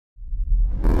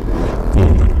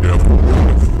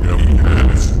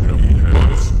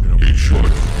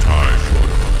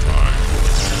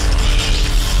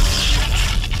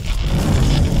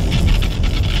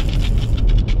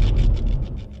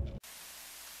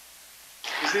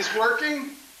Is this working?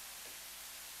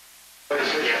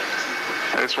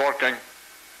 It's working.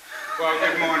 Well,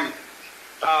 good morning.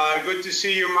 Good to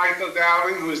see you, Michael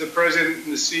Dowling, who is the president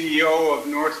and the CEO of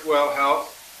Northwell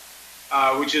Health,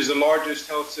 which is the largest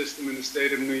health system in the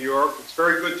state of New York. It's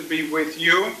very good to be with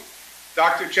you.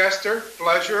 Dr. Chester,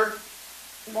 pleasure.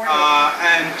 Good morning.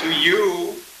 And to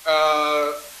you,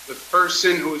 the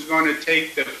person who's going to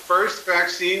take the first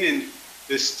vaccine in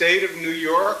the state of New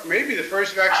York, maybe the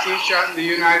first vaccine shot in the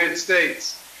United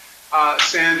States,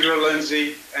 Sandra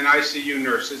Lindsay, an ICU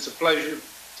nurse. It's a pleasure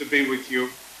to be with you.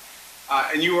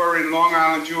 And you are in Long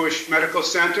Island Jewish Medical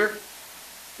Center,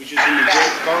 which is in the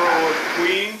great borough of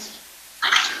Queens.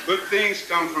 Good things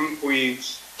come from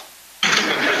Queens.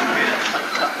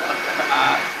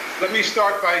 Let me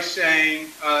start by saying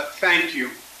thank you.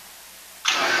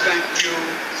 Thank you,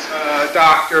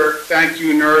 doctor. Thank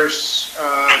you, nurse.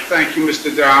 Thank you,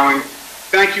 Mr. Dowling.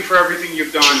 Thank you for everything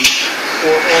you've done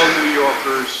for all New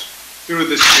Yorkers through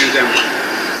this pandemic.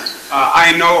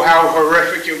 I know how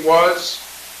horrific it was.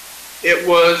 It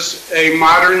was a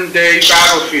modern-day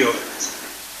battlefield.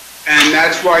 And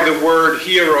that's why the word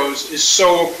heroes is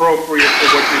so appropriate for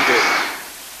what you did.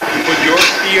 You put your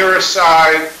fear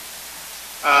aside,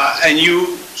 and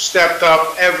you stepped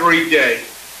up every day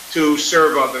to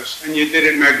serve others, and you did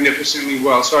it magnificently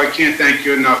well, so I can't thank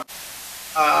you enough.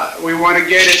 We want to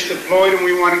get it deployed, and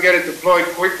we want to get it deployed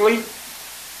quickly,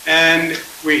 and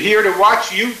we're here to watch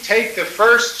you take the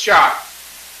first shot.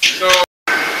 So.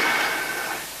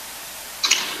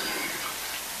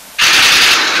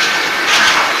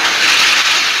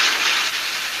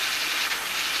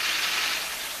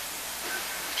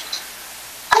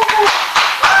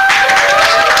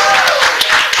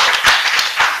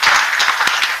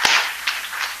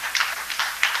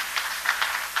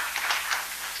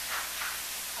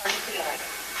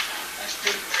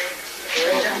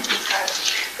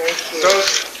 So,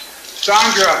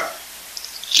 Sandra,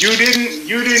 you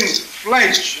didn't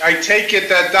flinch. I take it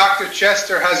that Dr.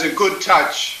 Chester has a good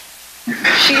touch.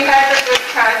 She has a good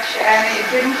touch, and it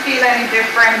didn't feel any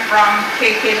different from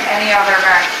taking any other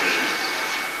vaccine.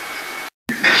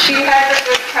 She has a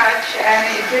good touch, and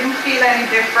it didn't feel any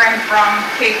different from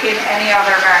taking any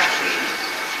other vaccine.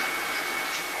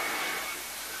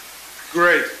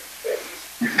 Great.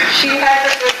 She has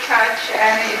a good touch,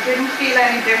 and it didn't feel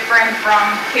any different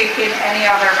from taking any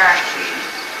other vaccine.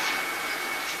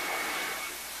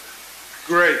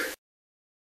 Great.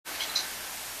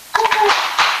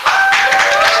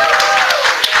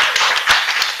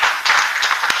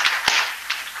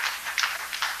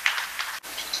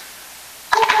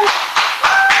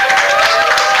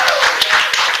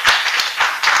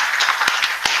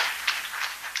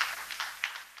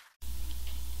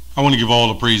 I want to give all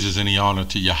the praises and the honor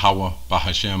to Yahweh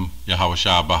Bahashem, Yahweh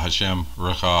Shah Bahashem,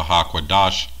 Recha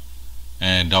HaKwadash,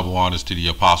 and double honors to the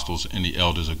apostles and the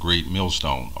elders of Great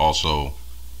Millstone. Also,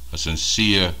 a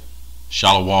sincere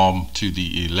shalom to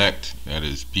the elect, that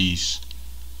is peace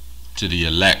to the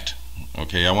elect.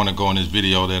 Okay, I want to go in this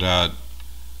video that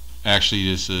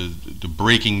this is the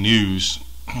breaking news,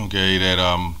 okay, that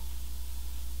and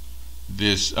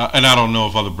I don't know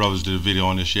if other brothers did a video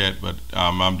on this yet, but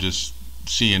I'm just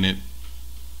seeing it.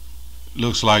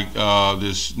 Looks like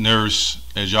this nurse,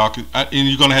 as y'all could, and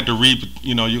you're gonna have to read,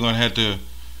 you're gonna have to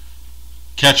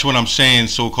catch what I'm saying,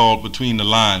 so-called between the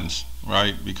lines,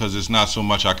 right? Because it's not so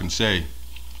much I can say.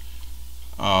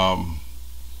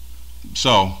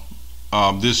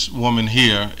 This woman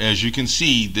here, as you can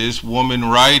see, this woman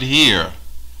right here,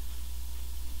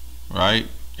 right?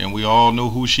 And we all know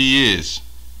who she is.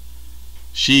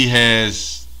 She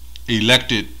has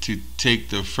elected to take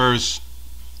the first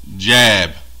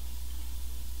jab.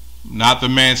 Not the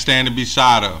man standing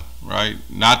beside her, right?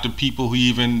 Not the people who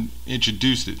even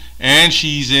introduced it. And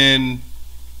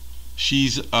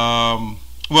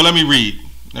well, let me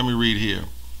read here.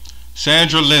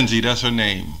 Sandra Lindsay, that's her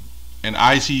name, an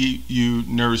ICU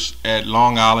nurse at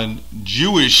Long Island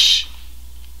Jewish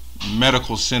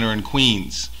Medical Center in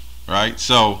Queens, right?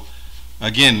 So,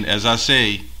 again, as I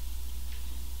say,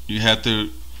 you have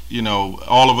to,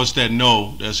 all of us that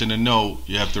know, that's in the know,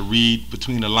 you have to read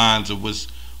between the lines of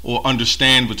or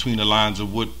understand between the lines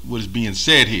of what is being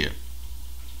said here,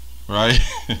 right?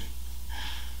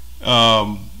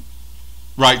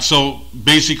 Right, so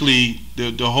basically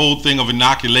the whole thing of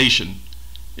inoculation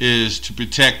is to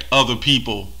protect other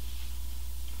people,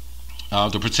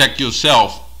 to protect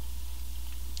yourself,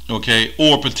 okay,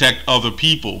 or protect other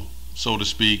people, so to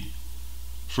speak,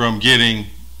 from getting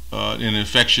an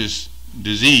infectious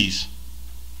disease.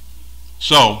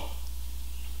 So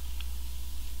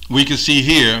we can see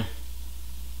here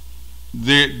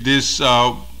this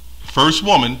first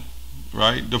woman,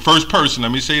 right? The first person,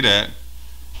 let me say that,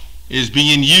 is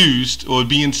being used or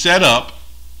being set up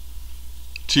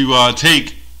to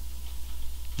take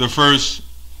the first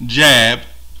jab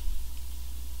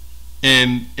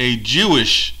in a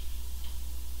Jewish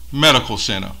medical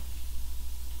center.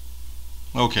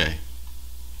 Okay.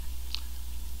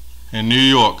 In New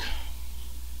York.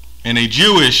 In a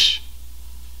Jewish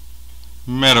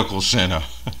medical center.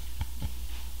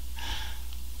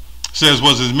 Says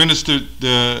was administered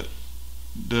the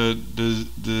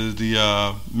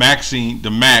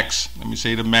max, let me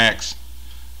say the max,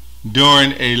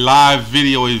 during a live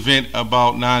video event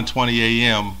about 9:20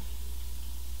 a.m.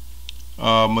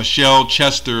 Michelle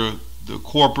Chester, the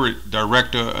corporate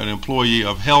director and employee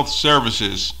of health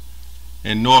services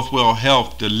in Northwell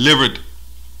Health, delivered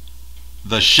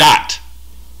the shot.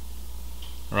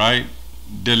 Right?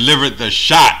 Delivered the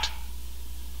shot.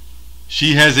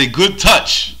 She has a good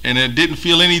touch and it didn't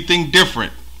feel anything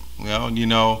different. Well, you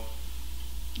know,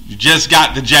 you just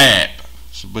got the jab.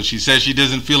 But she says she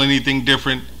doesn't feel anything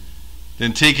different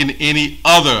than taking any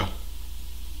other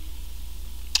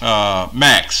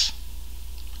max.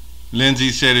 Lindsay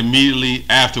said immediately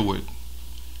afterward.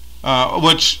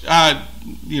 Which I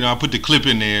put the clip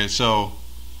in there. So,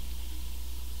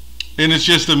 and it's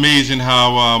just amazing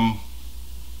how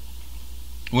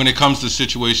when it comes to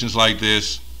situations like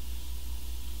this,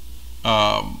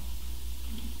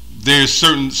 there's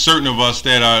certain of us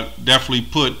that are definitely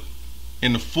put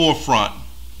in the forefront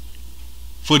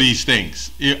for these things.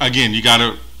 Again, you got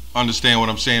to understand what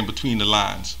I'm saying between the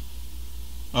lines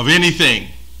of anything.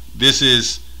 This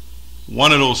is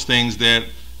one of those things that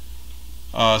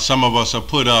some of us are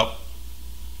put up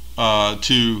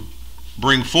to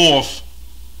bring forth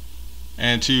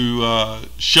and to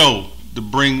show, to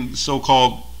bring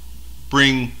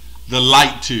bring the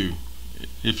light to,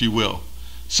 if you will.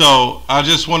 So I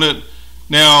just want to,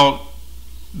 now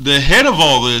the head of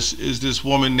all this is this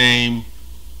woman named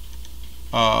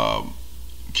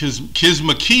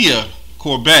Kismakia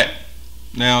Corbett.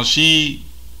 Now she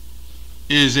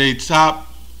is a top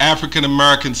African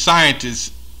American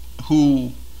scientist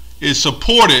who is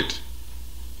supported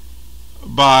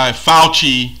by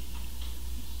Fauci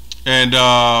and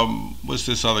what's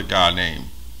this other guy name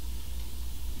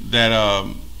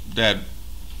that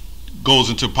goes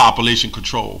into population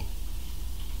control,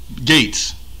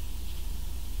 Gates.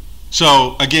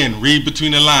 So again, read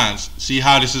between the lines, see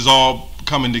how this is all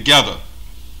coming together.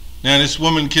 Now this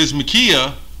woman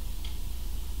Kismakia,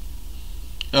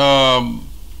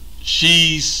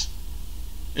 she's,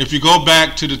 if you go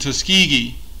back to the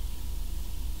Tuskegee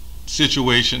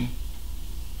situation,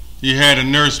 you had a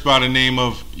nurse by the name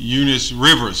of Eunice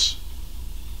Rivers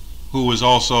who was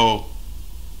also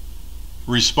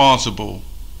responsible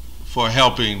for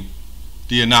helping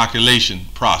the inoculation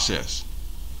process.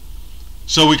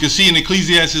 So we can see in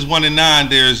Ecclesiastes 1:9,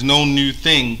 there is no new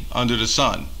thing under the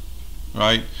sun,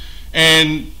 right?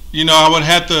 And I would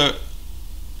have to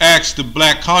ask the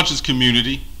black conscious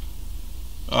community,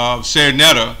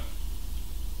 Serenetta,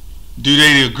 do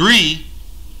they agree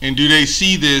and do they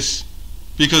see this,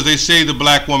 because they say the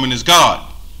black woman is God,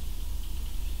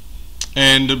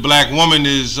 and the black woman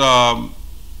is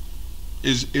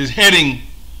heading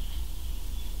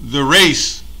the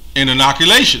race in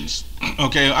inoculations.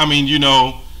 Okay, I mean,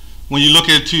 when you look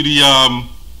at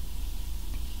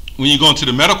when you go into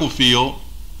the medical field,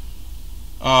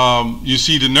 you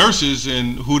see the nurses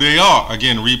and who they are.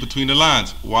 Again, read between the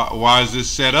lines. Why is this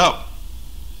set up?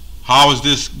 How is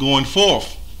this going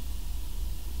forth?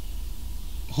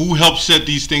 Who helped set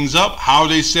these things up? How are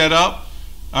they set up?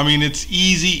 I mean, it's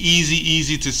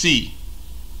easy to see.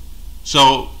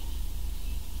 So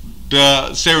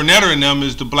the Serenetta in them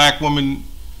is the black woman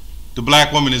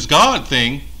is God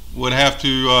thing would have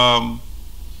to,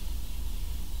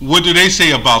 what do they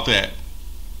say about that?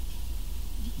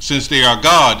 Since they are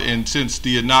God, and since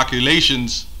the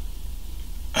inoculations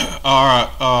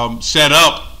are set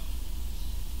up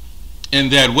in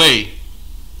that way.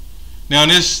 Now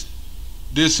these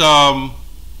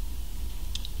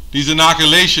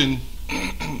inoculation,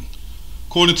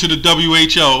 according to the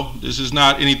WHO, this is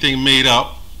not anything made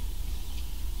up,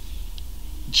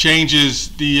 changes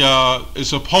the, it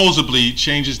supposedly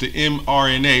changes the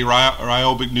mRNA,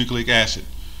 ribonic nucleic acid,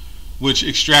 which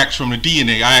extracts from the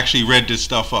DNA. I actually read this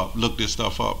stuff up, looked this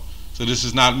stuff up. So this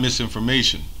is not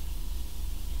misinformation.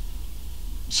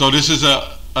 So this is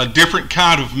a different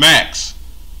kind of max.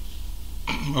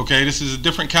 Okay, this is a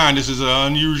different kind. This is an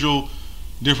unusual,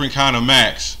 different kind of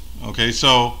max. Okay,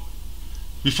 so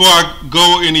before I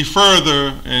go any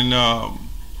further, and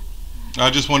I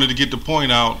just wanted to get the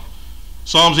point out,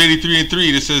 Psalms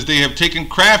 83:3, that says, they have taken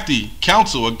crafty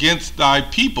counsel against thy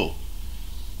people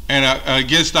and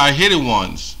against thy hidden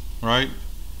ones, right?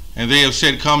 And they have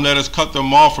said, come, let us cut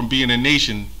them off from being a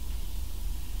nation,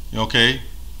 okay,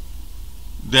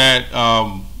 that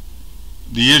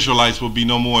the Israelites will be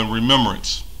no more in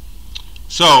remembrance.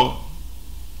 So,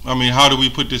 I mean, how do we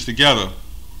put this together?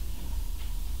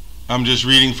 I'm just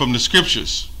reading from the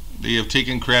scriptures. They have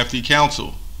taken crafty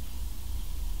counsel.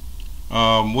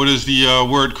 What does the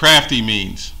word crafty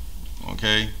means?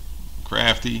 Okay,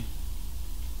 crafty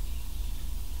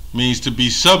means to be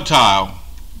subtle,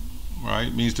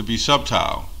 right? Means to be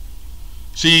subtle.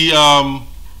 See,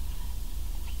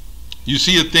 you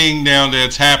see a thing now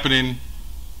that's happening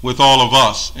with all of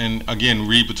us, and again,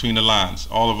 read between the lines.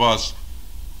 All of us,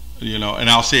 you know, and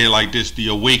I'll say it like this: the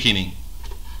awakening.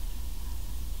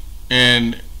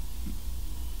 And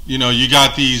you know, you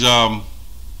got these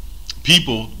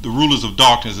people, the rulers of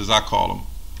darkness, as I call them.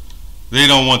 They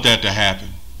don't want that to happen,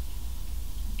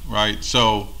 right?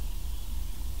 So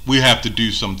we have to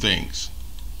do some things.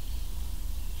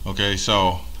 Okay,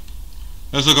 so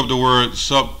let's look up the word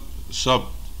sub.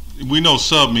 We know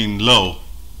sub means low,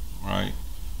 right?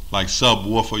 Like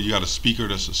subwoofer, you got a speaker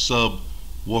that's a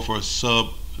subwoofer,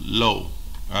 sub low.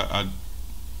 I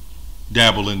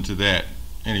dabble into that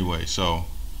anyway. So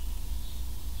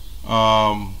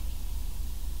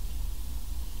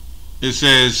it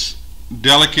says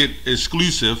delicate,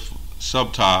 exclusive,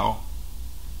 subtle,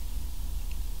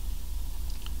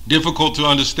 difficult to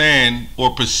understand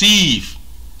or perceive.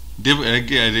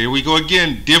 Again, there we go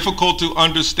again. Difficult to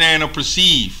understand or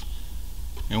perceive.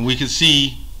 And we can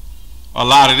see a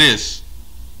lot of this.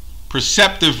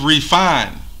 Perceptive,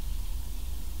 refined.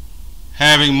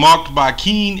 Having marked by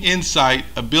keen insight,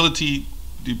 ability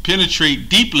to penetrate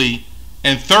deeply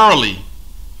and thoroughly,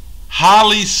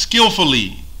 highly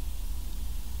skillfully,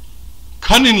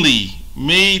 cunningly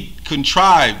made,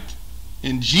 contrived,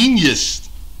 ingenious.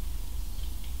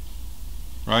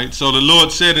 Right? So the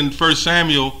Lord said in 1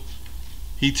 Samuel,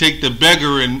 he take the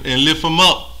beggar and lift him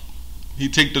up. He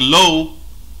take the low,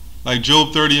 like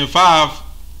Job 30:5,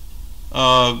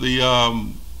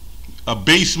 a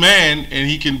base man, and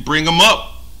he can bring him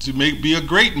up to be a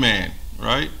great man,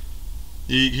 right?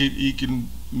 He can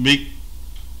make,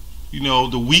 you know,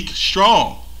 the weak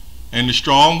strong and the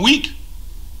strong weak.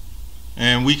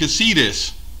 And we can see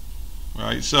this,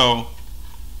 right? So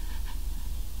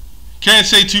can't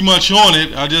say too much on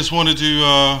it. I just wanted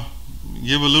to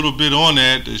give a little bit on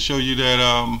that to show you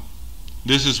that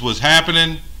this is what's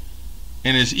happening,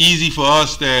 and it's easy for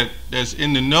us that's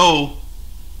in the know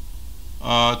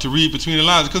to read between the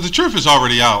lines, because the truth is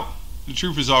already out. The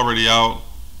truth is already out.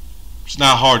 It's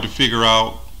not hard to figure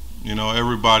out. You know,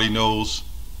 everybody knows.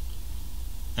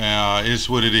 It's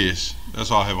what it is. That's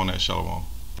all I have on that. Shalom.